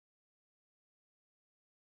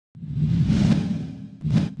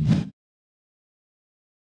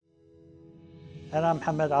أنا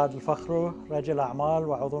محمد عادل فخرو، رجل أعمال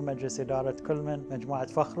وعضو مجلس إدارة كل من مجموعة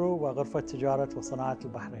فخرو وغرفة تجارة وصناعة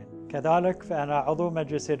البحرين. كذلك فأنا عضو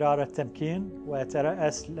مجلس إدارة تمكين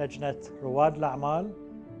وأترأس لجنة رواد الأعمال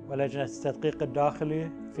ولجنة التدقيق الداخلي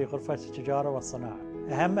في غرفة التجارة والصناعة.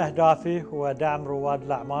 أهم أهدافي هو دعم رواد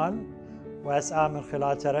الأعمال، وأسعى من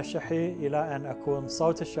خلال ترشحي إلى أن أكون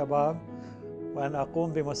صوت الشباب وأن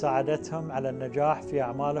أقوم بمساعدتهم على النجاح في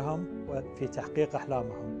أعمالهم وفي تحقيق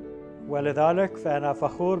أحلامهم. ولذلك فأنا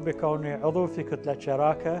فخور بكوني عضو في كتلة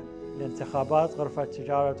شراكة لانتخابات غرفة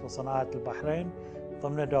تجارة وصناعة البحرين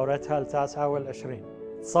ضمن دورتها ال29.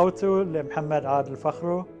 صوتوا لمحمد عادل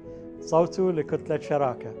فخرو، صوتوا لكتلة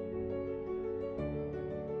شراكة.